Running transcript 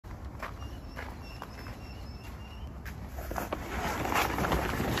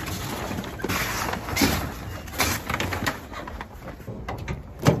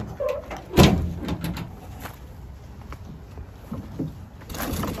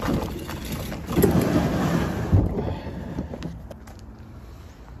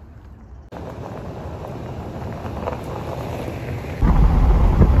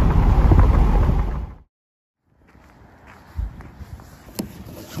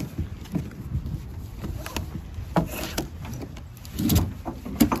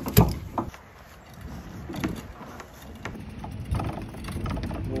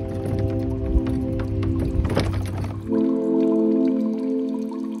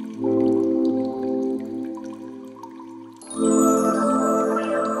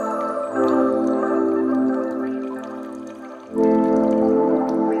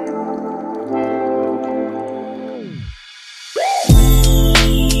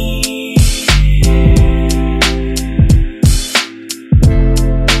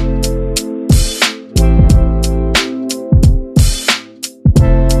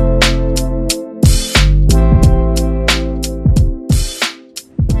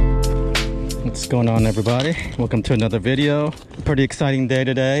What's going on, everybody? Welcome to another video. Pretty exciting day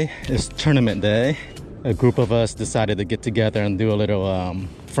today. It's tournament day. A group of us decided to get together and do a little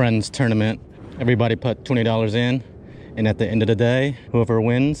friends tournament. Everybody put $20 in, and at the end of the day, whoever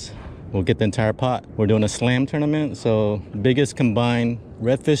wins will get the entire pot. We're doing a SLAM tournament, so biggest combined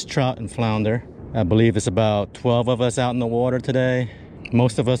redfish, trout, and flounder. I believe it's about 12 of us out in the water today.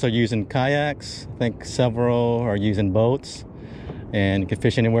 Most of us are using kayaks. I think several are using boats. And you can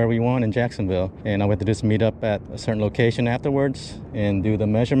fish anywhere we want in Jacksonville. And I went to just meet up at a certain location afterwards and do the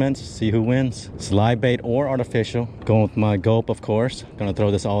measurements, see who wins. It's live bait or artificial. Going with my gulp, of course. Gonna throw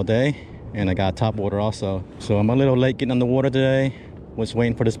this all day. And I got top water also. So I'm a little late getting on the water today. Was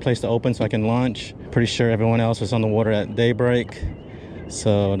waiting for this place to open so I can launch. Pretty sure everyone else was on the water at daybreak.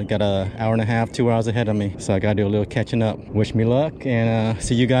 So I got an hour and a half, 2 hours ahead of me. So I gotta do a little catching up. Wish me luck, and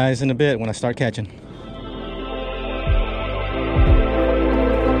see you guys in a bit when I start catching.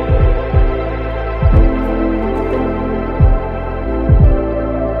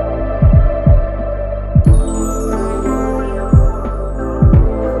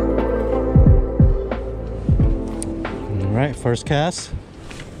 All right, first cast.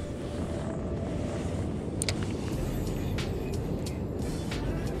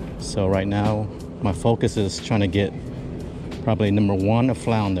 So right now, my focus is trying to get probably number one, a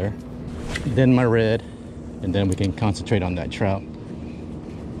flounder, then my red, and then we can concentrate on that trout.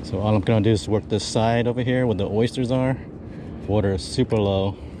 So all I'm gonna do is work this side over here where the oysters are. Water is super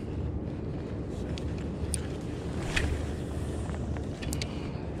low.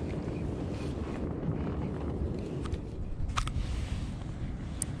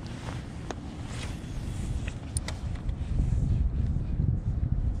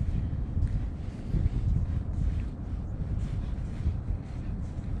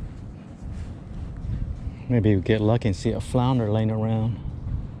 Maybe we get lucky and see a flounder laying around.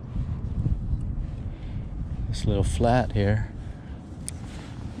 This little flat here.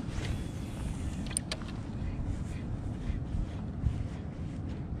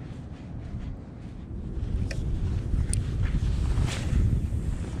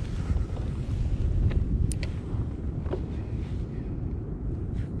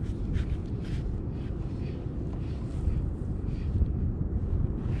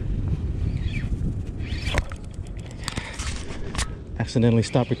 Accidentally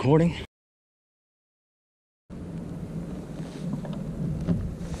stopped recording.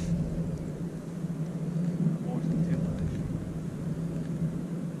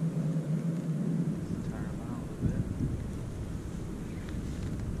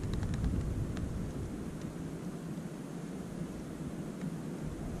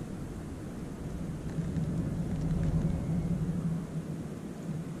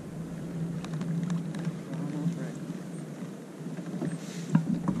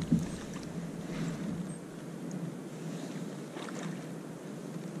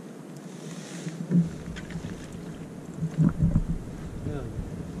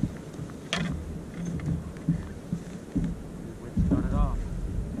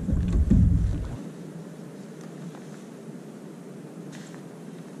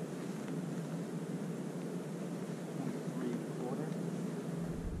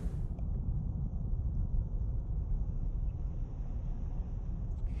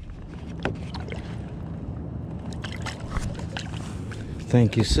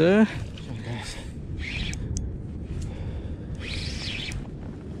 Thank you, sir.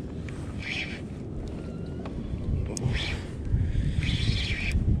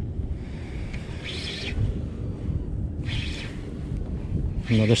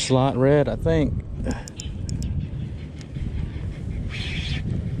 Another slot red, I think.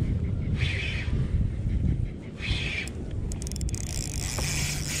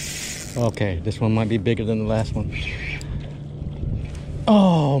 Okay, this one might be bigger than the last one.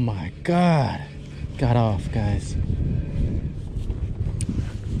 Oh my God. Got off, guys.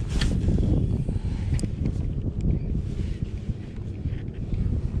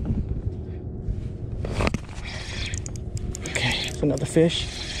 Okay, it's another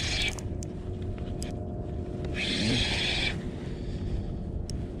fish.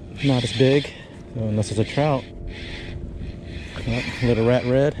 Not as big, unless it's a trout. Oh, little rat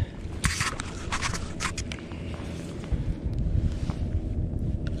red.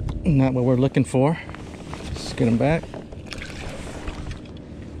 Not what we're looking for. Let's get them back.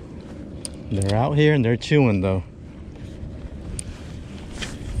 They're out here and they're chewing though.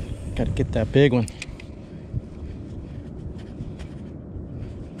 Gotta get that big one.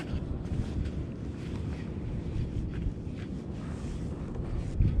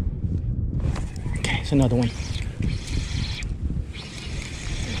 Okay, it's another one.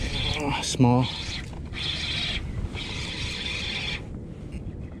 Small.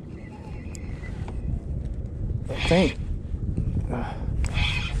 I think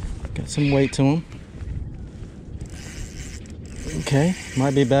got some weight to him. Okay,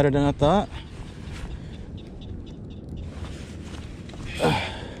 might be better than I thought.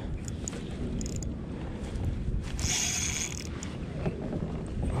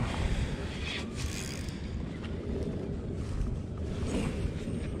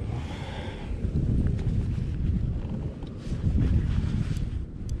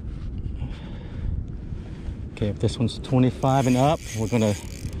 Okay, if this one's 25 and up, we're gonna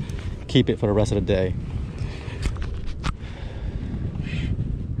keep it for the rest of the day.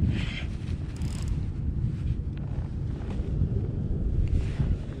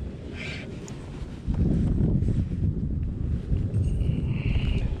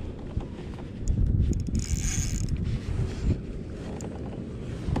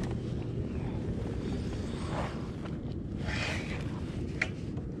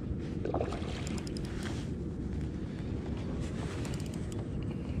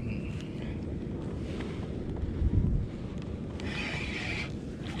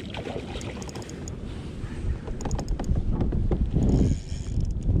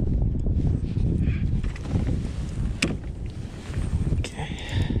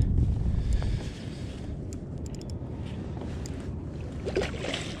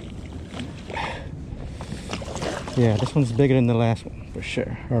 Yeah, this one's bigger than the last one for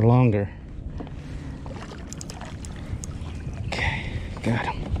sure, or longer. Okay, got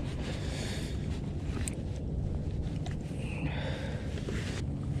him.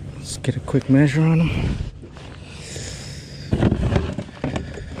 Let's get a quick measure on him.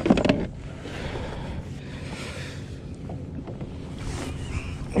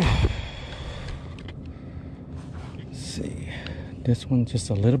 Let's see, this one's just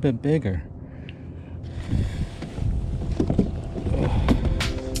a little bit bigger.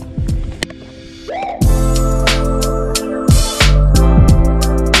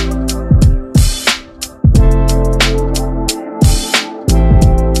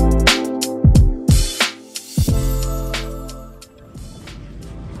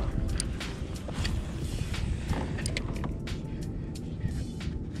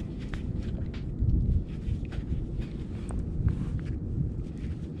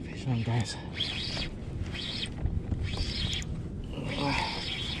 Fish on, guys.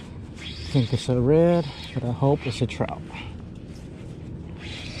 I think it's a red, but I hope it's a trout.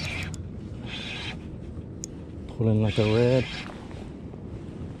 Pulling like a red.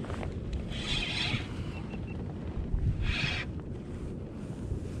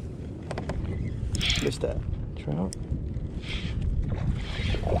 What's that? Trout?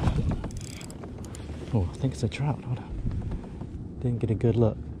 Oh, I think it's a trout. Hold on. Didn't get a good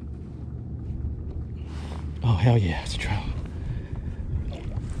look. Oh, hell yeah, it's a trout.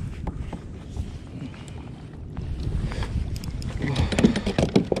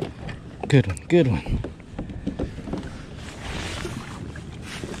 Good one, good one.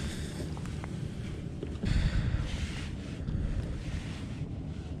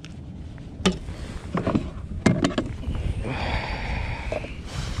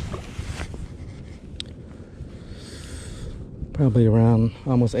 Probably around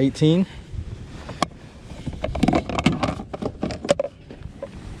almost 18.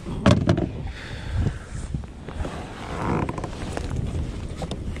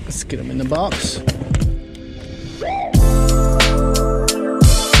 Let's get them in the box.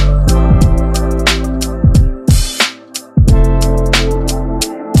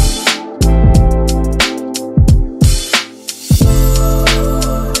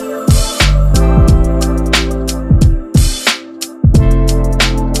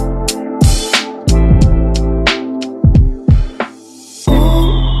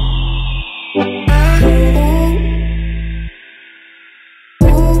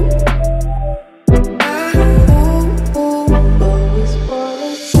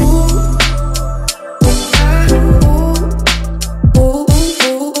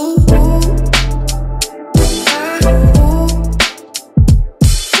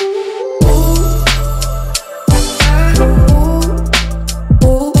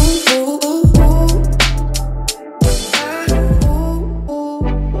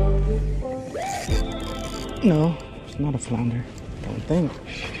 No, it's not a flounder. I don't think.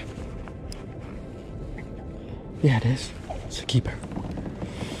 Yeah, it is. It's a keeper.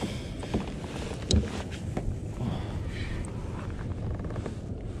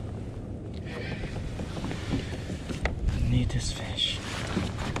 I need this fish.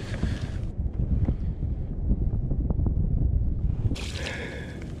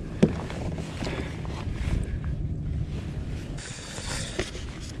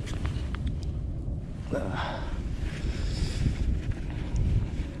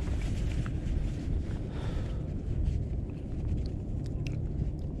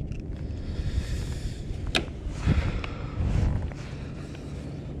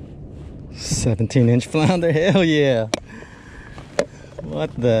 17-inch flounder, hell yeah.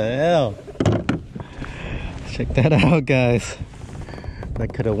 What the hell? Check that out, guys.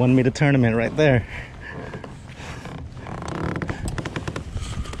 That could have won me the tournament right there.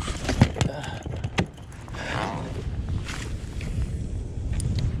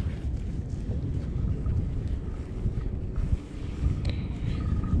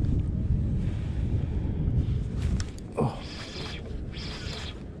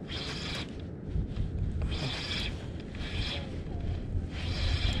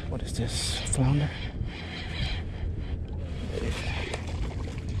 What is this, flounder?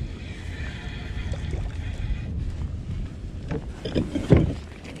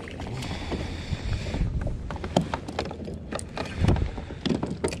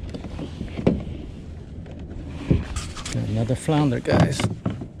 Another flounder, guys.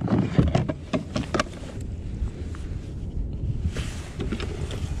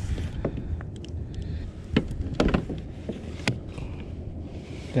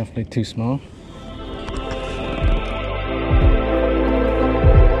 Definitely too small.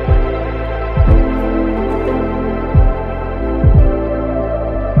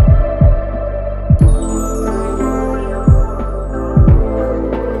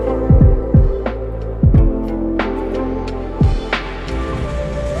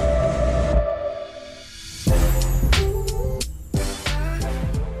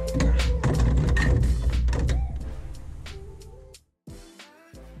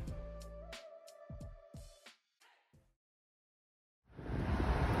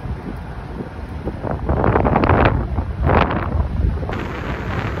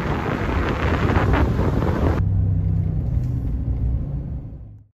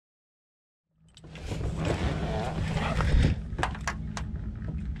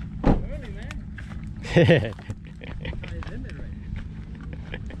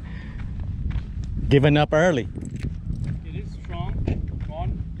 Giving up early. It is strong.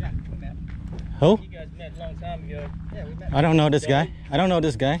 On? Yeah, we met. Who? You guys met a long time ago. Yeah, we met. I don't know this Doug. guy. I don't know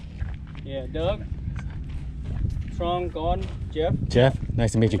this guy. Yeah, Doug. Tron, Gordon, Jeff. Jeff,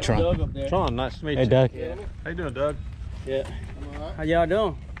 nice to meet you, Tron. Doug up there. Tron, nice to meet Hey, you. Doug. Yeah. How you doing, Doug? Yeah. How y'all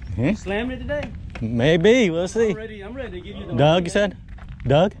doing? Hmm? Slammed it today? Maybe, we'll see. I'm ready to give you the Doug, you said?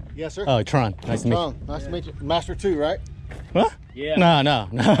 Doug? Yes, sir. Oh, Tron, nice to meet you. Tron, nice to meet you. Master 2, right? What? Yeah. No, no,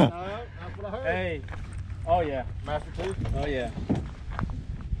 no. That's what I heard. Hey. Oh, yeah. Master 2? Oh, yeah.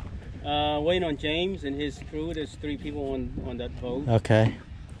 Waiting on James and his crew. There's 3 people on that boat. Okay.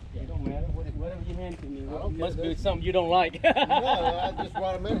 It don't matter. Whatever you hand to me. I don't Must care, be dude. something you don't like. No, I just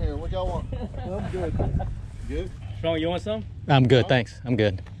brought him in here. What y'all want? I'm good. Good? Strong, you want some? I'm good, thanks. I'm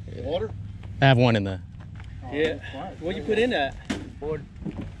good. Water? I have one in the... Yeah. What you put in that? I'm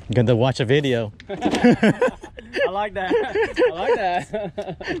going to watch a video. I like that. I like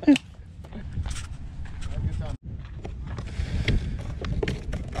that.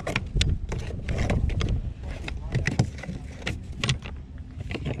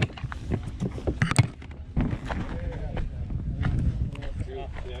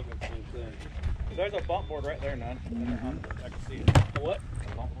 There's a bump board right there, none. I can see it. What?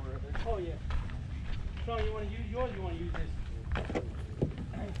 A bump board right there. Oh yeah. Sean, you want to use yours? Or you want to use this?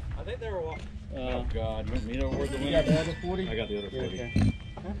 I think they were walking. Oh God, you want me to award the You winner? got the other 40? I got the other 40. Okay.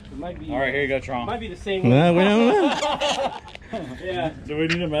 It might be. All right, here you go, Tron. Might be the same one. No, we don't know. Yeah. Do we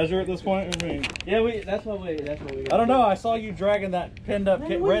need to measure at this point? I mean, Yeah, that's what we. I don't know. I saw you dragging that pinned up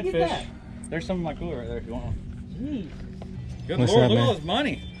Man, where'd you get redfish. that? There's some in my cooler right there if you want one. Jeez. Good What's Lord, up, look at man? all this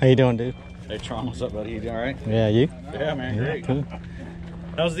money. How you doing, dude? Hey, Tron, what's up, buddy? You doing all right? Yeah, you? Yeah, man, Yeah, great. cool.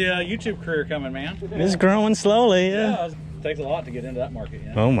 How's the YouTube career coming, man? It's growing slowly, yeah. It takes a lot to get into that market, you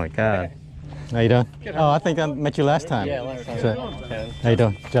know? Oh my God. How you doing? Oh, I think I met you last time. Yeah, last time. So, how you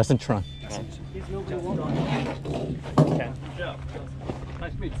doing? Justin Tron. Nice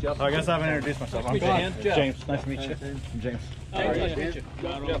to meet you, Jeff. I guess I haven't introduced myself. I'm James. Nice to meet you. I'm James. Nice to meet you.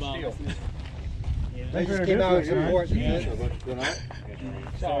 They just came out with some important.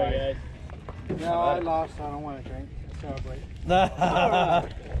 Sorry, guys. No, I lost, so I don't want to drink. Celebrate.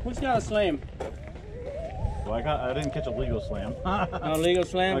 Who's got a slam? Well, I didn't catch a legal slam. No legal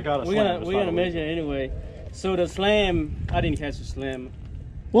slam. I got a we're slam, gonna it's we're not gonna illegal. measure it anyway. So the slam, I didn't catch the slam.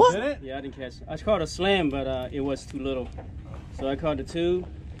 What? Did it? Yeah, I didn't catch it. I caught a slam, but it was too little. So I caught the 2.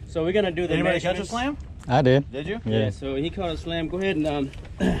 So we're gonna do the Anybody catch a measurements. slam? I did. Did you? Yeah. So he caught a slam. Go ahead and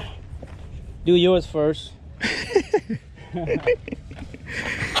do yours first.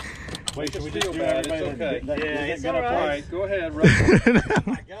 Wait, should we just do everybody? It's okay. Yeah, it's all all right. right. Go ahead, Russ.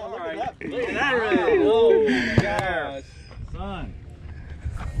 All right. Oh my gosh. Son.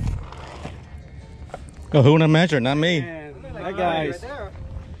 Oh, who wanna measure? Not me. Man, that guy's.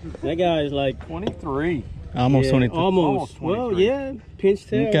 That guy is like 23. Almost 23. Almost. Well, 23. yeah, pinch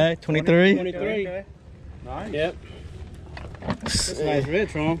tail. Okay, 23. 23. Okay. Nice. Yep. That's a nice red,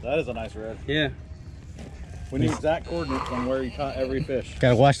 Tron. That is a nice red. Yeah. We need exact coordinates on where you caught every fish.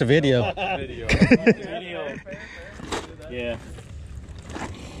 Gotta watch the video. Video. Yeah.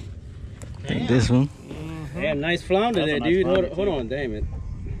 Take this one. Yeah, nice flounder That's a there, nice dude. flounder, Hold on, damn it.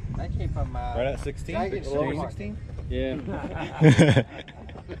 That came from Right at 16? A little over 16? Yeah.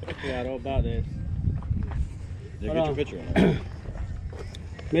 Forgot all about this. Yeah, Hold get on. your picture in there.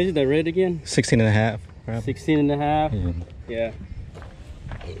 Measure the red again. 16 and a half. Probably. 16 and a half. Yeah. Yeah.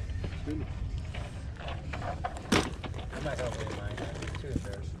 I'm not gonna believe mine. Two of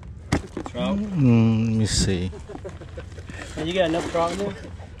theirs. Trout. Let me see. And you got enough trout in there?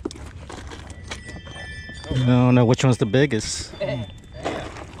 I don't know which one's the biggest. Oh my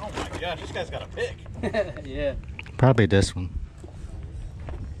gosh, this guy's got a pick. Yeah. Probably this one.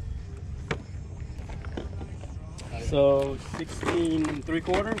 So 16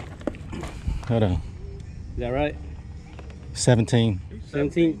 3/4. Hold on. Is that right? 17.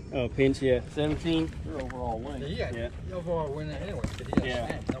 17. Oh, pinch. Yeah. 17. Your overall length. Yeah. You're overall winner anyway. Because he got Yeah.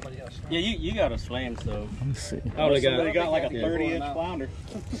 slammed. Nobody got slammed. Yeah, you got a slam, so. Let's see. I only Somebody got. got like a Yeah. 30-inch flounder.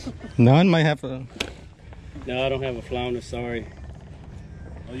 None might have a. No, I don't have a flounder. Sorry.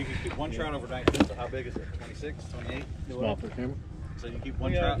 Well, you can keep one trout over 19, so how big is it? 26, 28? Small for camera. So you keep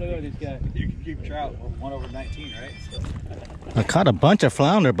one Look trout. at this guy. You can keep trout one over 19, right? So. I caught a bunch of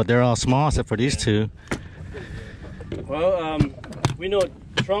flounder, but they're all small except for these two. Well, we know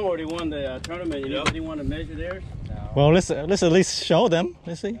Trump already won the tournament. Anybody want to measure theirs? Well, let's at least show them.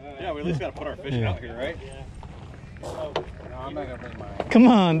 Let's see. Yeah, we at least got to put our fish Yeah. out here, right? No, I'm not gonna bring mine. Come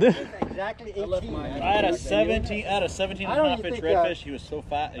on, dude. Exactly 18. I had a 17 and I a don't half even inch think, redfish. He was so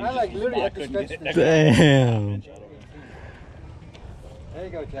fat. He I was like just, literally I had to couldn't stretch get the- it. Damn. There you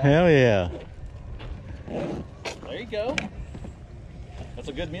go, Jack. Hell yeah. There you go. That's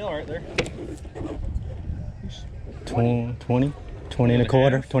a good meal right there. 20 and a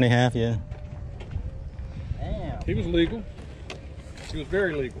quarter, 20 and a half, yeah. Damn. He was legal. He was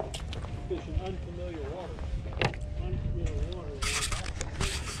very legal. Fishing unfamiliar water.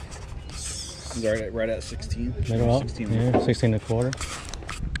 Right at 16. Middle up, 16. yeah, 16 and a quarter.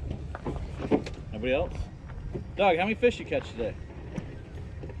 Nobody else? Doug, how many fish you catch today?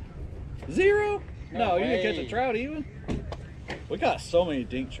 0? No, you didn't catch a trout even? We got so many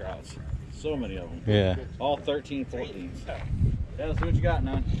dink trouts. So many of them. Yeah. All 13, 14s. Yeah, let's see what you got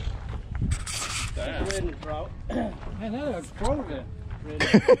now. Red and trout. Man, that was frozen.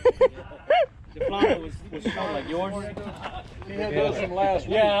 The flounder was strong like yours. He had those from last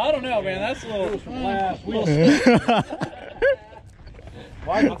week. Yeah, I don't know, man. That's a little from last week.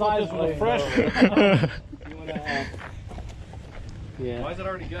 Why I thought this was fresh? Yeah. Why is it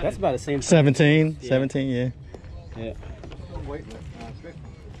already good? That's about the same. 17, Yeah. 17, yeah. Yeah. Are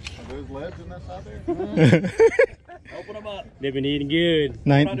those leads in this out there? Open them up. They've been eating good.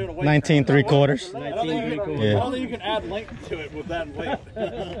 19 3/4. 19 3/4. Yeah. I don't think you can add length to it with that weight.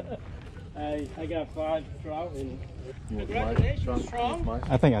 I got 5 trout and congratulations, Strong.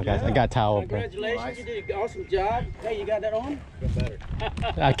 I think I got towel, bro. Congratulations, you did an awesome job. Hey, you got that on?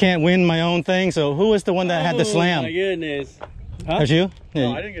 I can't win my own thing, so who was the one that had the Oh my slam? goodness. Huh? That's you? No,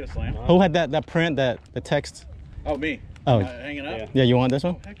 Yeah. I didn't get a slam. Who had that print, the text? Oh, me. Oh, Hanging up? Yeah. yeah, you want this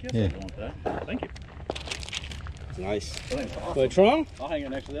one? Heck yes, Yeah. I want that. Thank you. Nice. Thanks. Awesome. But Trong, I'll hang it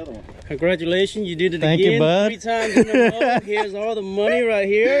next to the other one. congratulations, you did it Thank you, again. bud. 3 times in a row. Here's all the money right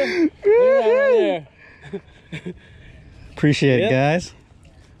here. Look at that right there. Appreciate Yep. it, guys.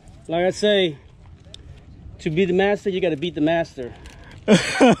 Like I say, to be the master, you got to beat the master.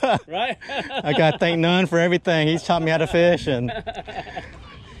 Right? I got to thank None for everything. He's taught me how to fish, and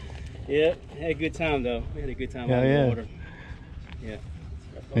Yep. Had a good time though. We had a good time Hell out in yeah. the water. Yeah.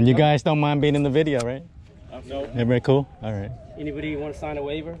 and you guys don't mind being in the video, right? No. Everybody cool? All right. Anybody want to sign a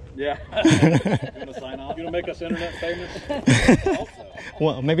waiver? Yeah. You want to sign off? You want to make us internet famous?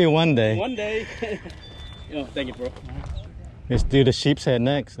 Well, maybe one day. One day. Oh, thank you, bro. Let's do the sheep's head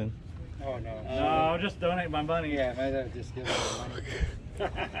next. And Oh, no. No, just donate my money. Yeah, maybe I'll just give it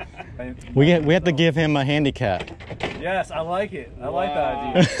money. we have to give him a handicap. Yes, I like it. I like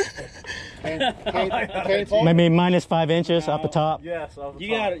that idea. Maybe -5 inches off the top. Yes. Off the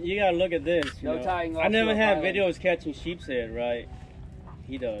You top. gotta look at this. you No know. tying I off never to a had pilot. videos catching sheep's head, right?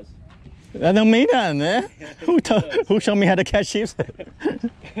 He does. That don't mean nothing, man. Who showed me how to catch sheep's head?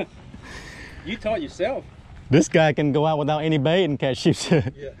 You taught yourself. This guy can go out without any bait and catch sheep's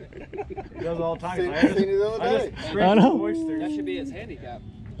head. He does all the time. Seen it the other day. I know. That should be his handicap.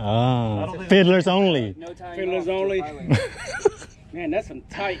 Ah, fiddlers only. No tying Fiddlers off to a only. pilot. Man, that's some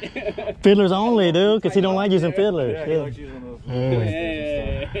tight. Fiddlers only, dude, because he don't like using fiddlers. Yeah, he likes using those.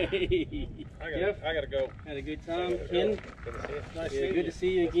 Hey. I gotta go. Had a good time, Ken. Good to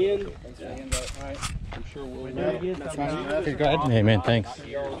see you again. I'm sure we'll Go ahead. Hey, man, thanks.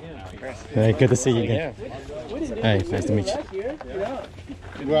 Hey, good to see you again. Hey, nice to meet you.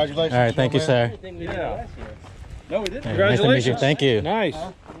 Congratulations. All right, thank you, sir. Yeah. No, we didn't. Hey, nice to meet you. Thank you. Nice.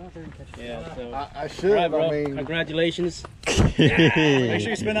 Yeah, so. I should. Right, bro. I mean, Congratulations. Make sure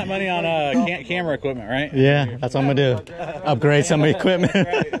you spend that money on camera equipment, right? Yeah, that's what I'm gonna do. Upgrade some equipment.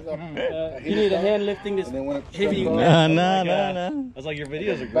 You need a hand lifting this heavy. No. I was like, your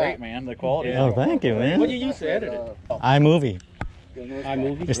videos are great, man. The quality. Oh, thank you, man. What do you use to edit it? iMovie.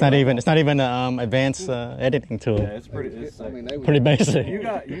 iMovie. It's not even an advanced editing tool. Yeah, it's pretty. It's Pretty basic. you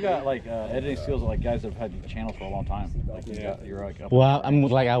got like editing skills like guys that have had channels for a long time. Like you're like. Well,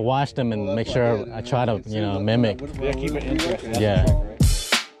 I watch them and make sure I try to mimic. Yeah, keep it interesting. Yeah.